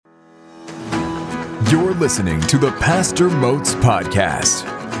You're listening to the Pastor Motes Podcast.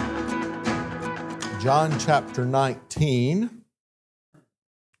 John chapter 19.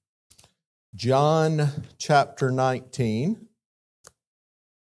 John chapter 19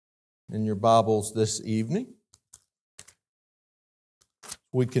 in your Bibles this evening.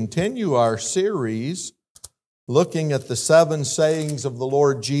 We continue our series looking at the 7 sayings of the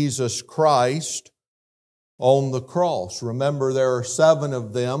Lord Jesus Christ on the cross. Remember, there are 7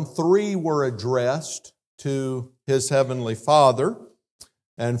 of them. 3 were addressed to His Heavenly Father,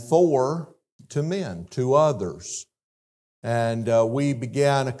 and 4 to men, to others. And we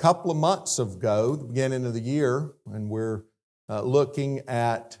began a couple of months ago, the beginning of the year, and we're looking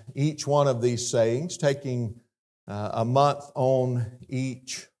at each one of these sayings, taking a month on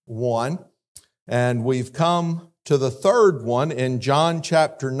each one. And we've come to the 3rd one in John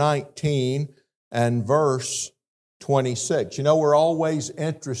chapter 19 and verse 26. You know, we're always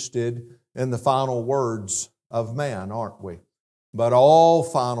interested in the final words of man, aren't we? But all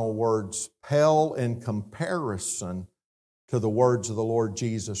final words pale in comparison to the words of the Lord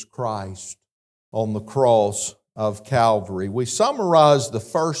Jesus Christ on the cross of Calvary. We summarize the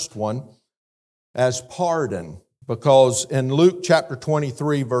first one as pardon, because in Luke chapter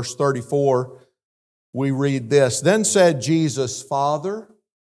 23, verse 34, we read this, "Then said Jesus, Father,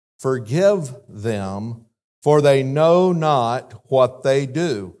 forgive them, for they know not what they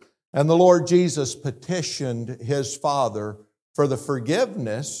do." And the Lord Jesus petitioned His Father for the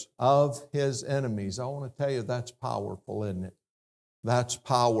forgiveness of His enemies. I want to tell you, that's powerful, isn't it? That's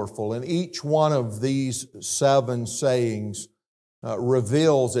powerful. And each one of these 7 sayings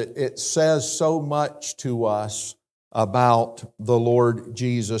reveals it. It says so much to us about the Lord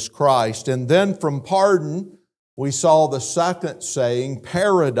Jesus Christ. And then from pardon, we saw the second saying,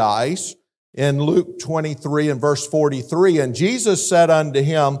 paradise, in Luke 23 and verse 43. "And Jesus said unto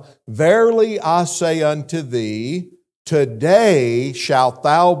him, Verily I say unto thee, today shalt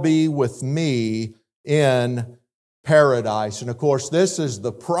thou be with me in paradise." And of course, this is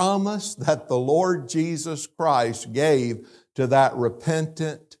the promise that the Lord Jesus Christ gave to that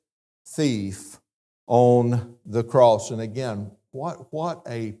repentant thief on the cross. And again, what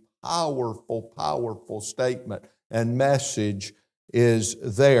a powerful statement and message is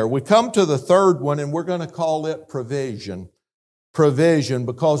there. We come to the 3rd one, and we're going to call it provision. Provision,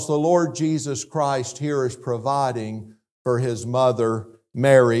 because the Lord Jesus Christ here is providing for His mother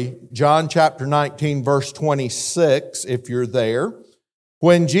Mary. John chapter 19, verse 26, if you're there.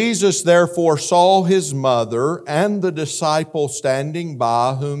 "When Jesus therefore saw His mother and the disciple standing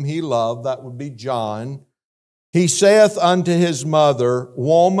by, whom He loved," that would be John, "He saith unto His mother,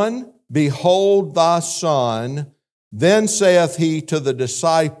 Woman, behold thy son. Then saith He to the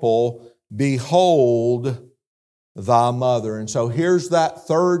disciple, Behold thy mother." And so here's that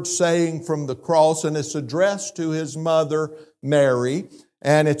 3rd saying from the cross, and it's addressed to His mother Mary,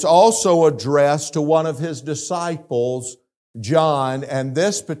 and it's also addressed to one of His disciples, John. And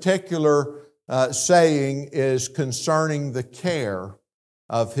this particular saying is concerning the care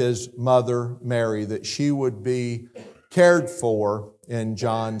of His mother Mary, that she would be cared for in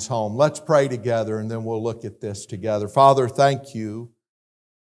John's home. Let's pray together, and then we'll look at this together. Father, thank You.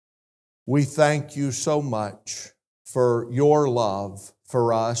 We thank You so much for Your love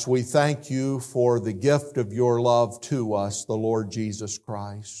for us. We thank You for the gift of Your love to us, the Lord Jesus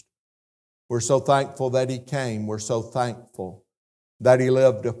Christ. We're so thankful that He came. We're so thankful that He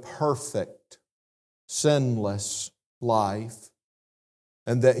lived a perfect, sinless life,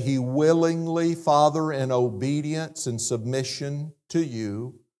 and that He willingly, Father, in obedience and submission to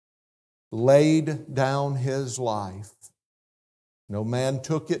You, laid down His life. No man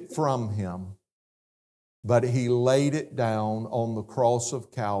took it from Him, but He laid it down on the cross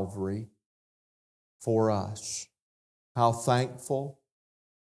of Calvary for us. How thankful,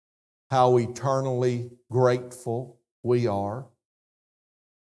 how eternally grateful we are.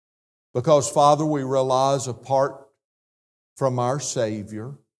 Because, Father, we realize apart from our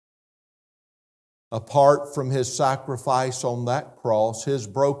Savior, apart from His sacrifice on that cross, His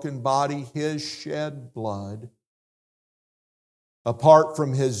broken body, His shed blood, apart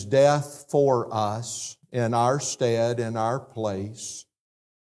from His death for us in our stead, in our place,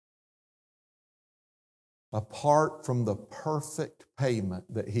 apart from the perfect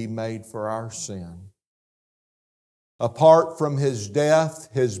payment that He made for our sin, apart from His death,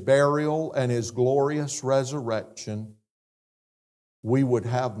 His burial, and His glorious resurrection, we would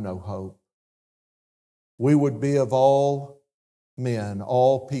have no hope. We would be of all men,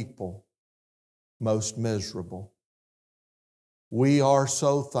 all people, most miserable. We are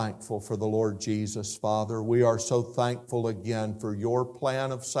so thankful for the Lord Jesus, Father. We are so thankful again for Your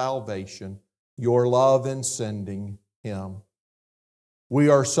plan of salvation, your love in sending Him. We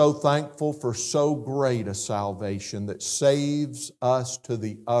are so thankful for so great a salvation that saves us to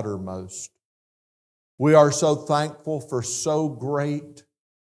the uttermost. We are so thankful for so great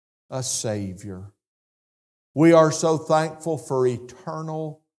a Savior. We are so thankful for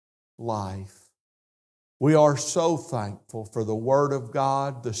eternal life. We are so thankful for the Word of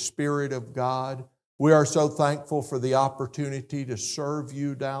God, the Spirit of God. We are so thankful for the opportunity to serve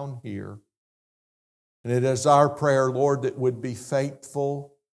You down here. And it is our prayer, Lord, that would be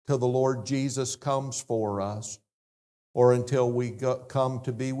faithful till the Lord Jesus comes for us, or until we come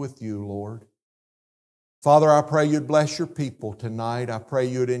to be with You, Lord. Father, I pray You'd bless Your people tonight. I pray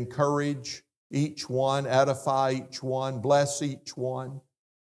You'd encourage each one, edify each one, bless each one.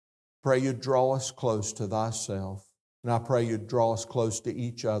 Pray You'd draw us close to Thyself. And I pray You'd draw us close to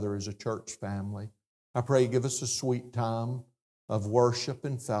each other as a church family. I pray You give us a sweet time of worship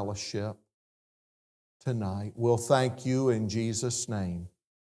and fellowship tonight. We'll thank You in Jesus' name.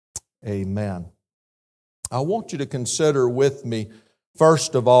 Amen. I want you to consider with me,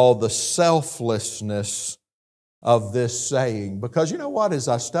 first of all, the selflessness of this saying. Because you know what? As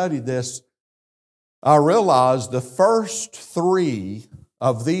I studied this, I realized the first three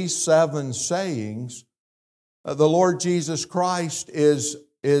of these 7 sayings, the Lord Jesus Christ is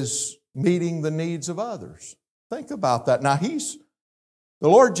meeting the needs of others. Think about that. Now, the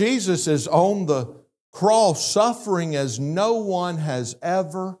Lord Jesus is on the cross suffering as no one has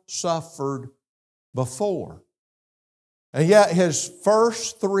ever suffered before. And yet His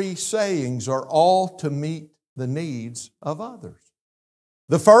first 3 sayings are all to meet the needs of others.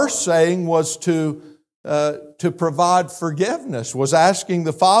 The first saying was to provide forgiveness, was asking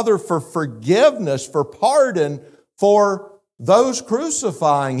the Father for forgiveness, for pardon for those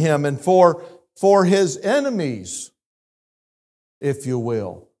crucifying Him and for His enemies, if you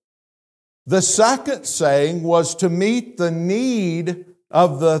will. The second saying was to meet the need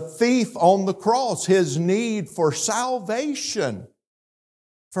of the thief on the cross, his need for salvation,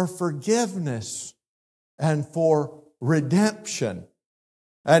 for forgiveness, and for redemption.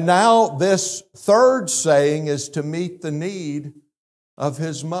 And now this third saying is to meet the need of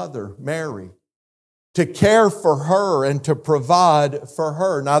His mother, Mary, to care for her and to provide for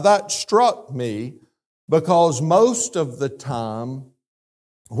her. Now that struck me because most of the time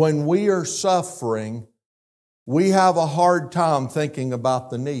when we are suffering, we have a hard time thinking about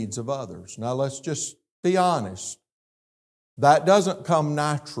the needs of others. Now let's just be honest. That doesn't come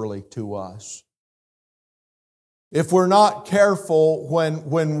naturally to us. If we're not careful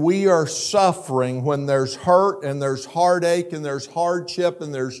when we are suffering, when there's hurt and there's heartache and there's hardship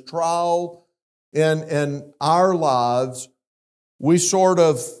and there's trial in our lives, we sort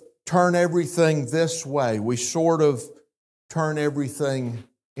of turn everything this way. We sort of turn everything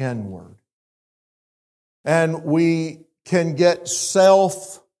inward. And we can get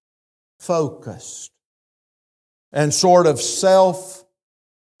self-focused and sort of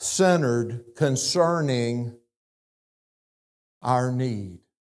self-centered concerning our need.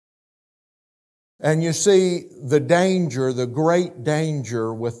 And you see, the danger, the great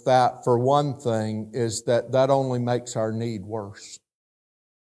danger with that, for one thing, is that only makes our need worse.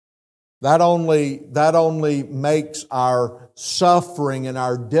 That only makes our suffering and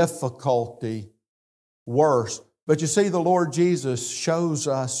our difficulty worse. But you see, the Lord Jesus shows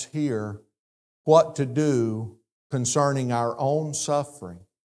us here what to do concerning our own suffering,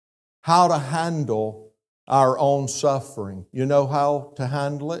 how to handle our own suffering. You know how to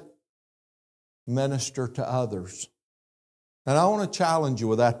handle it? Minister to others. And I want to challenge you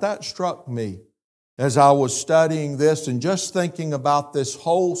with that. That struck me as I was studying this and just thinking about this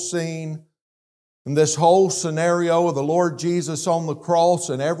whole scene and this whole scenario of the Lord Jesus on the cross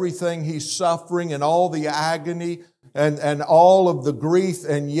and everything He's suffering and all the agony and all of the grief,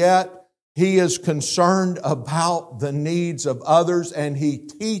 and yet He is concerned about the needs of others, and He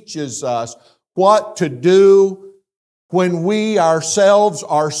teaches us what to do when we ourselves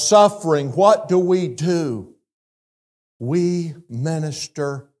are suffering. What do? We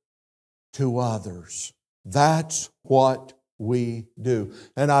minister to others. That's what we do.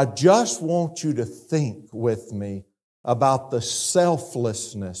 And I just want you to think with me about the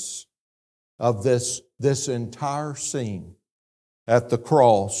selflessness of this entire scene at the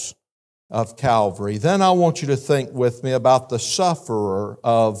cross of Calvary. Then I want you to think with me about the sufferer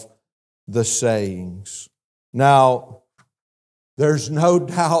of the sayings. Now, there's no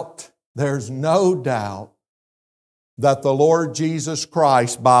doubt that the Lord Jesus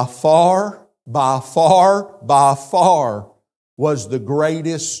Christ by far was the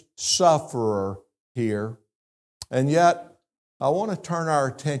greatest sufferer here. And yet, I want to turn our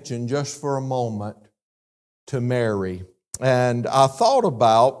attention just for a moment to Mary. And I thought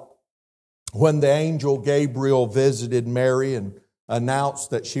about when the angel Gabriel visited Mary and announced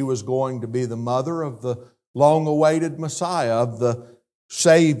that she was going to be the mother of the long-awaited Messiah, of the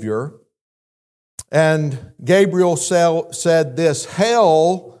Savior. And Gabriel said this,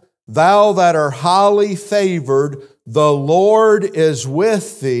 "Hail, thou that art highly favored, the Lord is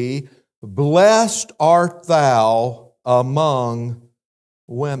with thee. Blessed art thou among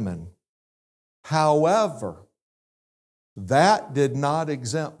women." However, that did not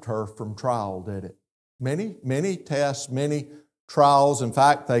exempt her from trial, did it? Many tests, many trials. In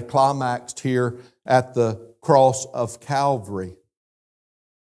fact, they climaxed here at the cross of Calvary.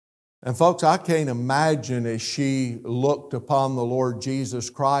 And folks, I can't imagine as she looked upon the Lord Jesus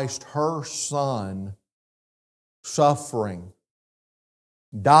Christ, her Son, suffering,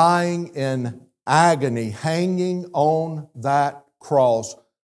 dying in agony, hanging on that cross,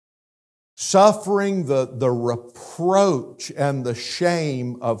 suffering the reproach and the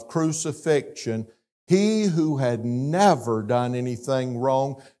shame of crucifixion. He who had never done anything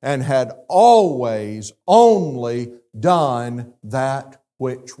wrong and had always only done that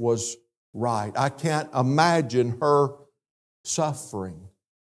which was right. I can't imagine her suffering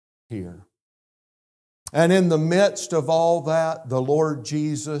here. And in the midst of all that, the Lord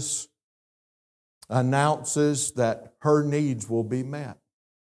Jesus announces that her needs will be met,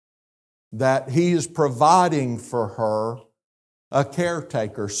 that He is providing for her a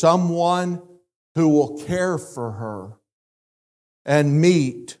caretaker, someone who will care for her and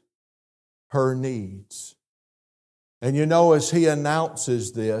meet her needs. And you know, as He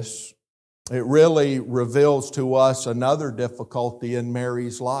announces this, it really reveals to us another difficulty in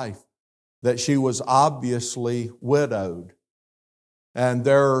Mary's life, that she was obviously widowed. And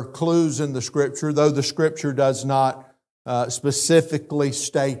there are clues in the Scripture, though the Scripture does not specifically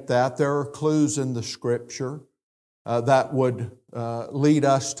state that. There are clues in the Scripture that would lead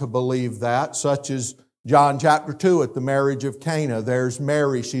us to believe that, such as John chapter 2 at the marriage of Cana. There's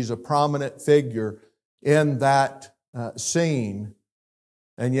Mary. She's a prominent figure in that scene,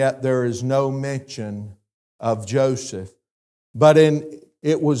 and yet there is no mention of Joseph. But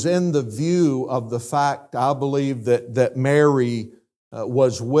it was in the view of the fact, I believe, that Mary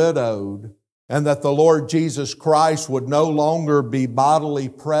was widowed, and that the Lord Jesus Christ would no longer be bodily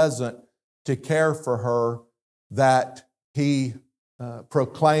present to care for her, that He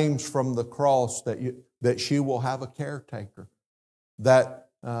proclaims from the cross that she will have a caretaker, that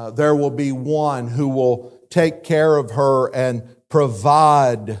there will be one who will take care of her and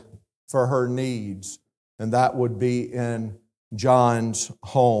provide for her needs, and that would be in John's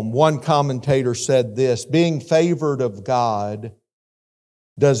home. One commentator said this, "Being favored of God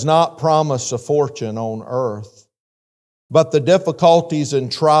does not promise a fortune on earth, but the difficulties and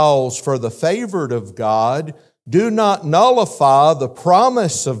trials for the favored of God do not nullify the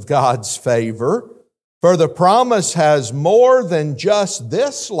promise of God's favor, for the promise has more than just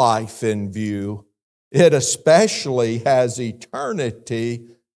this life in view. It especially has eternity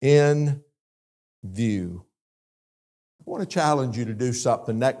in view." I want to challenge you to do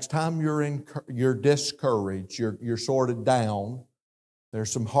something. Next time you're discouraged, you're sort of down,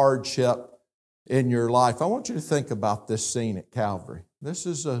 there's some hardship in your life, I want you to think about this scene at Calvary. This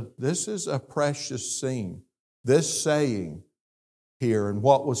is a precious scene, this saying here and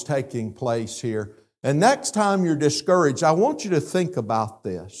what was taking place here. And next time you're discouraged, I want you to think about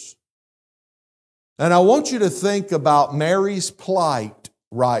this. And I want you to think about Mary's plight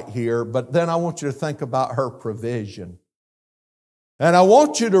right here, but then I want you to think about her provision. And I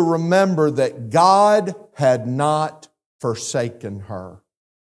want you to remember that God had not forsaken her.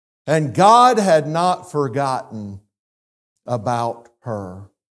 And God had not forgotten about her.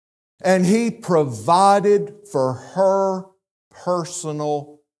 And He provided for her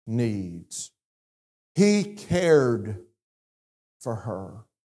personal needs. He cared for her.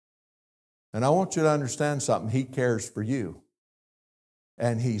 And I want you to understand something. He cares for you.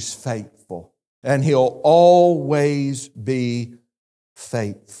 And He's faithful. And He'll always be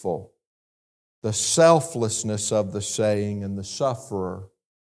faithful. The selflessness of the saying and the sufferer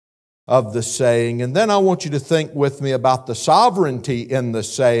of the saying. And then I want you to think with me about the sovereignty in the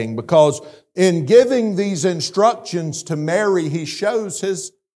saying, because in giving these instructions to Mary, He shows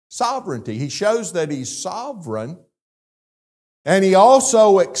His sovereignty. He shows that He's sovereign. And He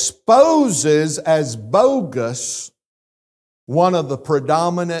also exposes as bogus one of the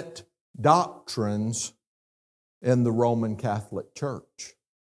predominant doctrines in the Roman Catholic Church.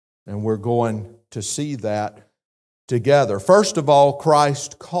 And we're going to see that together. First of all,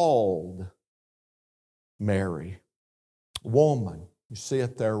 Christ called Mary. woman. You see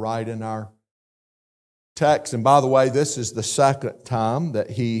it there right in our text. And by the way, this is the second time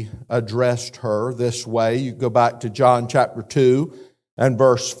that he addressed her this way. You go back to John chapter 2 and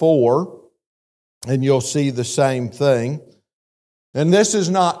verse 4, and you'll see the same thing. And this is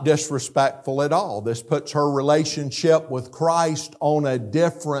not disrespectful at all. This puts her relationship with Christ on a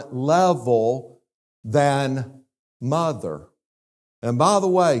different level than mother. And by the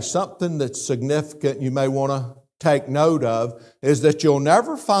way, something that's significant you may want to take note of is that you'll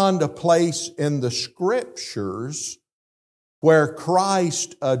never find a place in the Scriptures where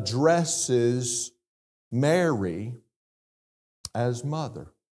Christ addresses Mary as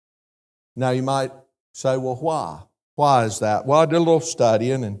mother. Now you might say, well, why? Why is that? Well, I did a little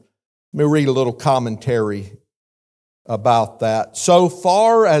studying, and let me read a little commentary about that. So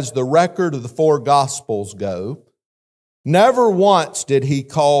far as the record of the four Gospels go, never once did he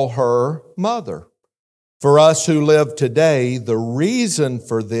call her mother. For us who live today, the reason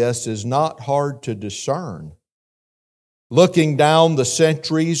for this is not hard to discern. Looking down the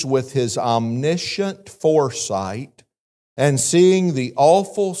centuries with his omniscient foresight and seeing the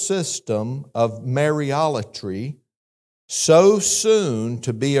awful system of Mariolatry so soon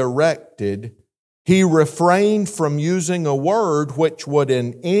to be erected, he refrained from using a word which would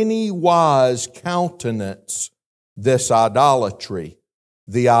in any wise countenance this idolatry,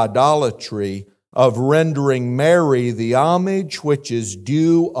 the idolatry of rendering Mary the homage which is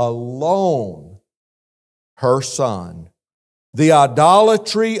due alone her Son, the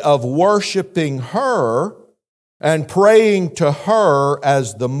idolatry of worshiping her and praying to her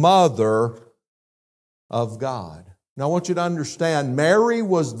as the mother of God. Now I want you to understand, Mary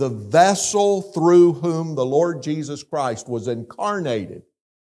was the vessel through whom the Lord Jesus Christ was incarnated.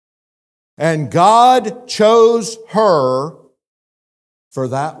 And God chose her for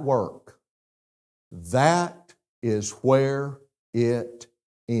that work. That is where it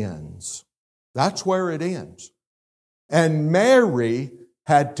ends. That's where it ends. And Mary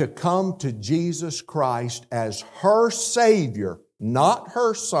had to come to Jesus Christ as her Savior, not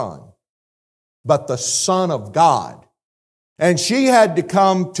her Son, but the Son of God. And she had to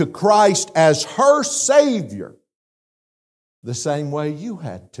come to Christ as her Savior the same way you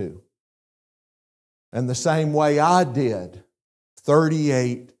had to. And the same way I did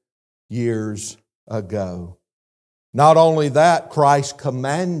 38 years ago. Not only that, Christ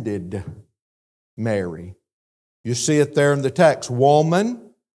commanded Mary. You see it there in the text.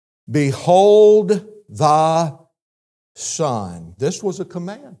 Woman, behold thy son. This was a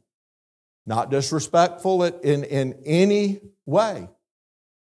command. Not disrespectful in any way.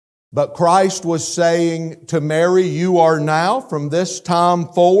 But Christ was saying to Mary, you are now, from this time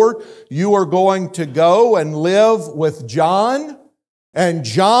forward, you are going to go and live with John, and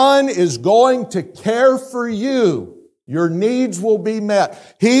John is going to care for you. Your needs will be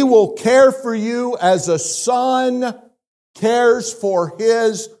met. He will care for you as a son cares for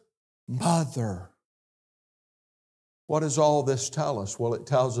his mother. What does all this tell us? Well, it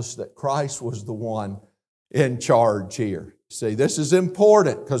tells us that Christ was the one in charge here. See, this is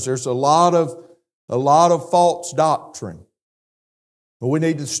important because there's a lot of false doctrine. But we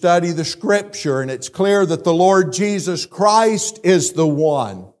need to study the Scripture, and it's clear that the Lord Jesus Christ is the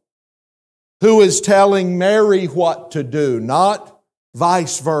one who is telling Mary what to do, not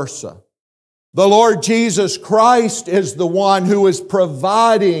vice versa. The Lord Jesus Christ is the one who is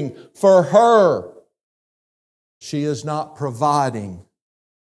providing for her. She is not providing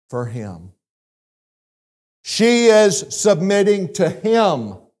for him. She is submitting to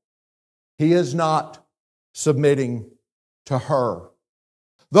him. He is not submitting to her.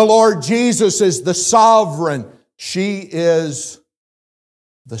 The Lord Jesus is the sovereign. She is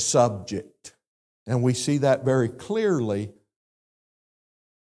the subject. And we see that very clearly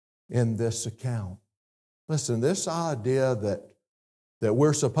in this account. Listen, this idea that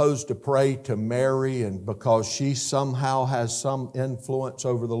we're supposed to pray to Mary and because she somehow has some influence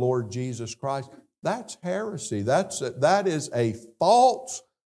over the Lord Jesus Christ, that's heresy. That is a false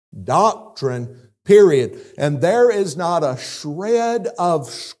doctrine, period. And there is not a shred of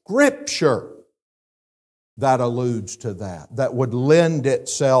Scripture that alludes to that would lend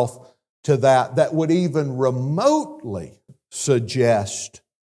itself to that would even remotely suggest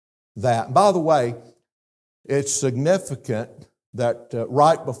that. By the way, it's significant that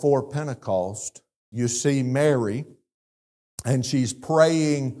right before Pentecost, you see Mary, and she's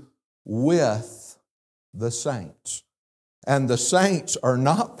praying with the saints. And the saints are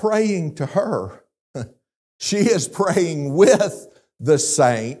not praying to her. She is praying with the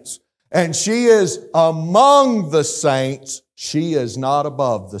saints, and she is among the saints. She is not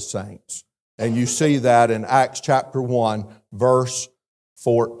above the saints. And you see that in Acts chapter 1, verse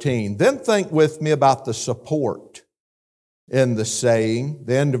 14. Then think with me about the support in the saying.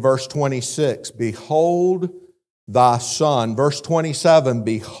 The end of verse 26, behold thy son. Verse 27,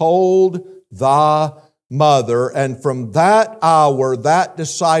 behold thy mother. And from that hour, that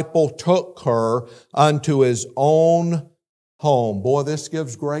disciple took her unto his own home. Boy, this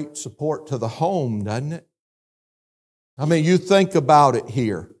gives great support to the home, doesn't it? I mean, you think about it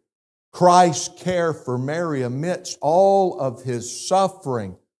here. Christ's care for Mary amidst all of His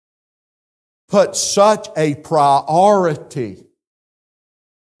suffering put such a priority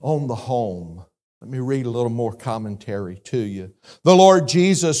on the home. Let me read a little more commentary to you. The Lord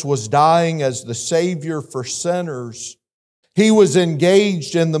Jesus was dying as the Savior for sinners. He was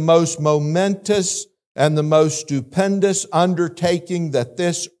engaged in the most momentous and the most stupendous undertaking that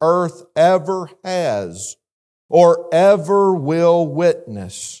this earth ever has or ever will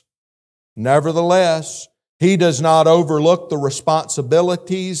witness. Nevertheless, He does not overlook the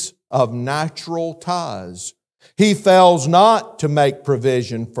responsibilities of natural ties. He fails not to make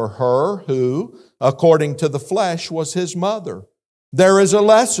provision for her who, according to the flesh, was His mother. There is a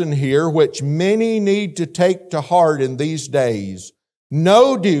lesson here which many need to take to heart in these days.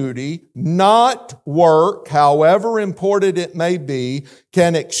 No duty, not work, however important it may be,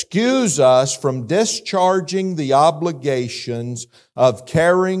 can excuse us from discharging the obligations of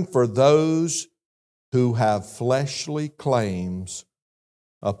caring for those who have fleshly claims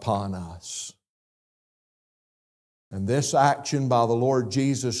upon us. And this action by the Lord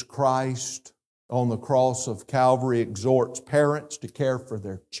Jesus Christ on the cross of Calvary exhorts parents to care for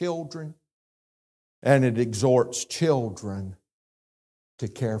their children, and it exhorts children to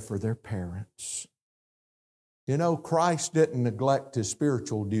care for their parents. You know, Christ didn't neglect His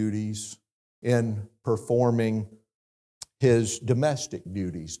spiritual duties in performing His domestic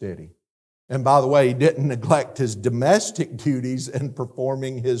duties, did He? And by the way, He didn't neglect His domestic duties in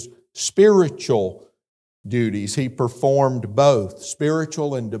performing His spiritual duties. He performed both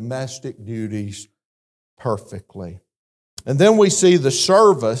spiritual and domestic duties perfectly. And then we see the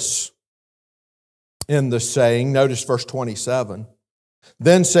service in the saying. Notice verse 27.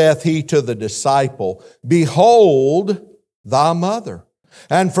 Then saith He to the disciple, behold thy mother.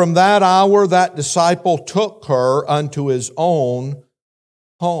 And from that hour that disciple took her unto his own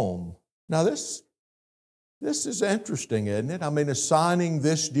home. Now this is interesting, isn't it? I mean, assigning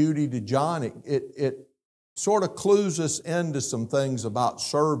this duty to John, it sort of clues us into some things about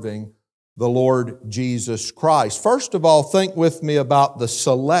serving the Lord Jesus Christ. First of all, think with me about the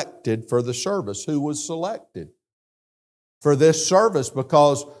selected for the service. Who was selected for this service?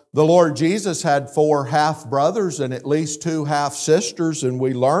 Because the Lord Jesus had 4 half-brothers and at least 2 half-sisters, and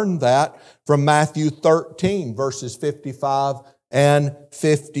we learned that from Matthew 13, verses 55 and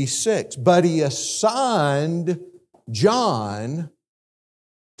 56. But He assigned John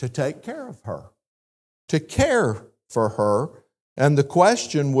to take care of her, to care for her. And the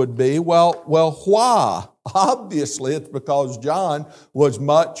question would be, well, why? Obviously, it's because John was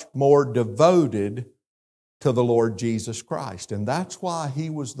much more devoted to the Lord Jesus Christ. And that's why he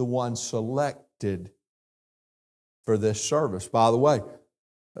was the one selected for this service. By the way,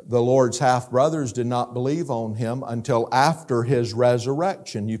 the Lord's half-brothers did not believe on Him until after His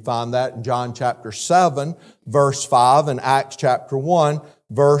resurrection. You find that in John chapter 7, verse 5, and Acts chapter 1,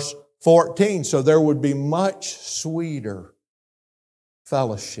 verse 14. So there would be much sweeter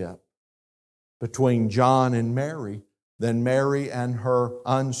fellowship between John and Mary than Mary and her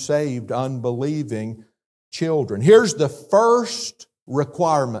unsaved, unbelieving children. Here's the first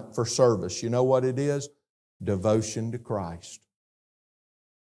requirement for service. You know what it is? Devotion to Christ.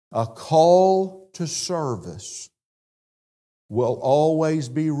 A call to service will always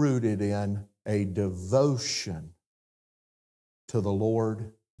be rooted in a devotion to the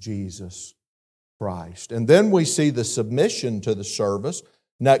Lord Jesus Christ. And then we see the submission to the service.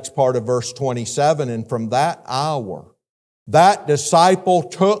 Next part of verse 27, and from that hour, that disciple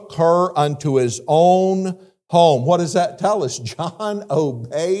took her unto his own home. What does that tell us? John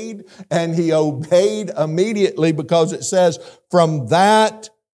obeyed, and he obeyed immediately, because it says, from that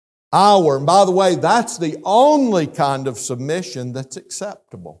hour. And by the way, that's the only kind of submission that's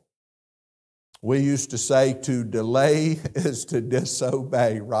acceptable. We used to say to delay is to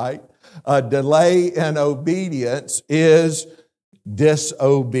disobey, right? A delay in obedience is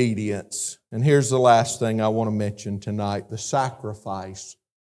disobedience. And here's the last thing I want to mention tonight, the sacrifice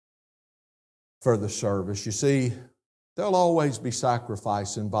for the service. You see, there'll always be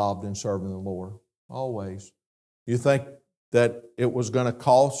sacrifice involved in serving the Lord. Always. You think that it was going to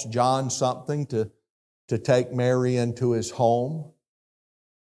cost John something to take Mary into his home?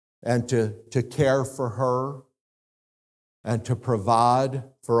 and to care for her and to provide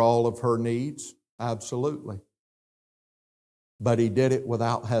for all of her needs? Absolutely. But he did it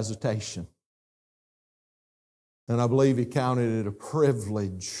without hesitation. And I believe he counted it a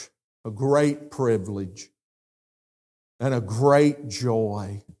privilege, a great privilege, and a great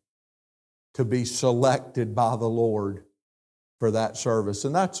joy to be selected by the Lord for that service.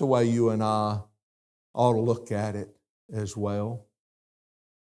 And that's the way you and I ought to look at it as well.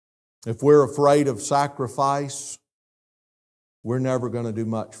 If we're afraid of sacrifice, we're never going to do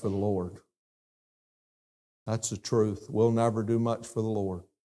much for the Lord. That's the truth. We'll never do much for the Lord.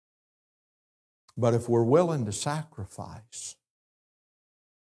 But if we're willing to sacrifice,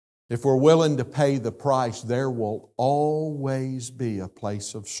 if we're willing to pay the price, there will always be a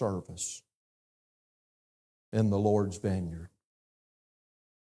place of service in the Lord's vineyard.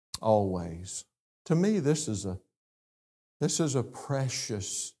 Always. To me, this is a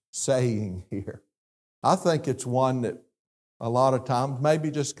precious saying here. I think it's one that a lot of times maybe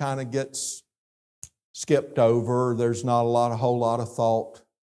just kind of gets skipped over. There's not a whole lot of thought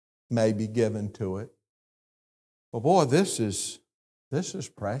maybe given to it. But boy, this is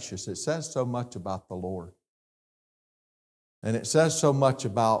precious. It says so much about the Lord. And it says so much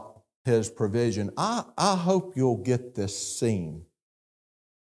about His provision. I hope you'll get this scene.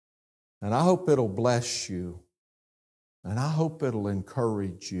 And I hope it'll bless you. And I hope it'll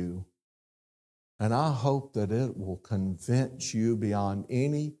encourage you. And I hope that it will convince you beyond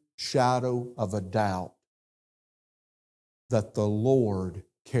any shadow of a doubt that the Lord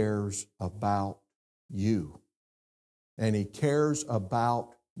cares about you. And He cares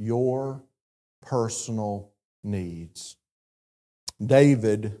about your personal needs.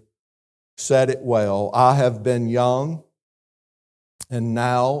 David said it well, I have been young and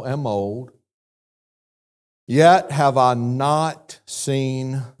now am old, yet have I not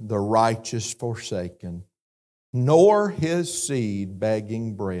seen the righteous forsaken, nor his seed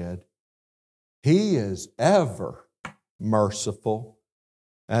begging bread. He is ever merciful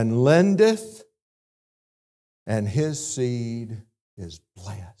and lendeth, and his seed is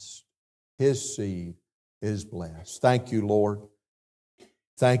blessed. His seed is blessed. Thank you, Lord.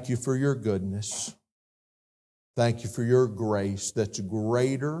 Thank you for your goodness. Thank you for your grace that's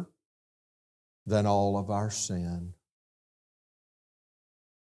greater than all of our sin.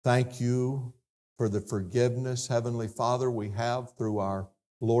 Thank you for the forgiveness, Heavenly Father, we have through our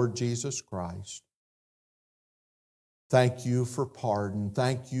Lord Jesus Christ. Thank you for pardon.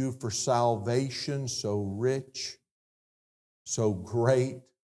 Thank you for salvation so rich, so great,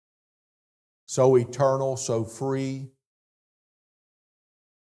 so eternal, so free.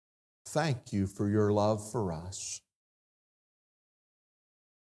 Thank you for your love for us.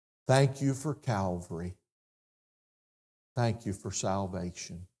 Thank you for Calvary. Thank you for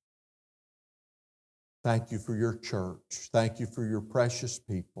salvation. Thank you for your church. Thank you for your precious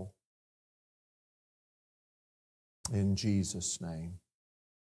people. In Jesus' name,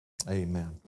 amen.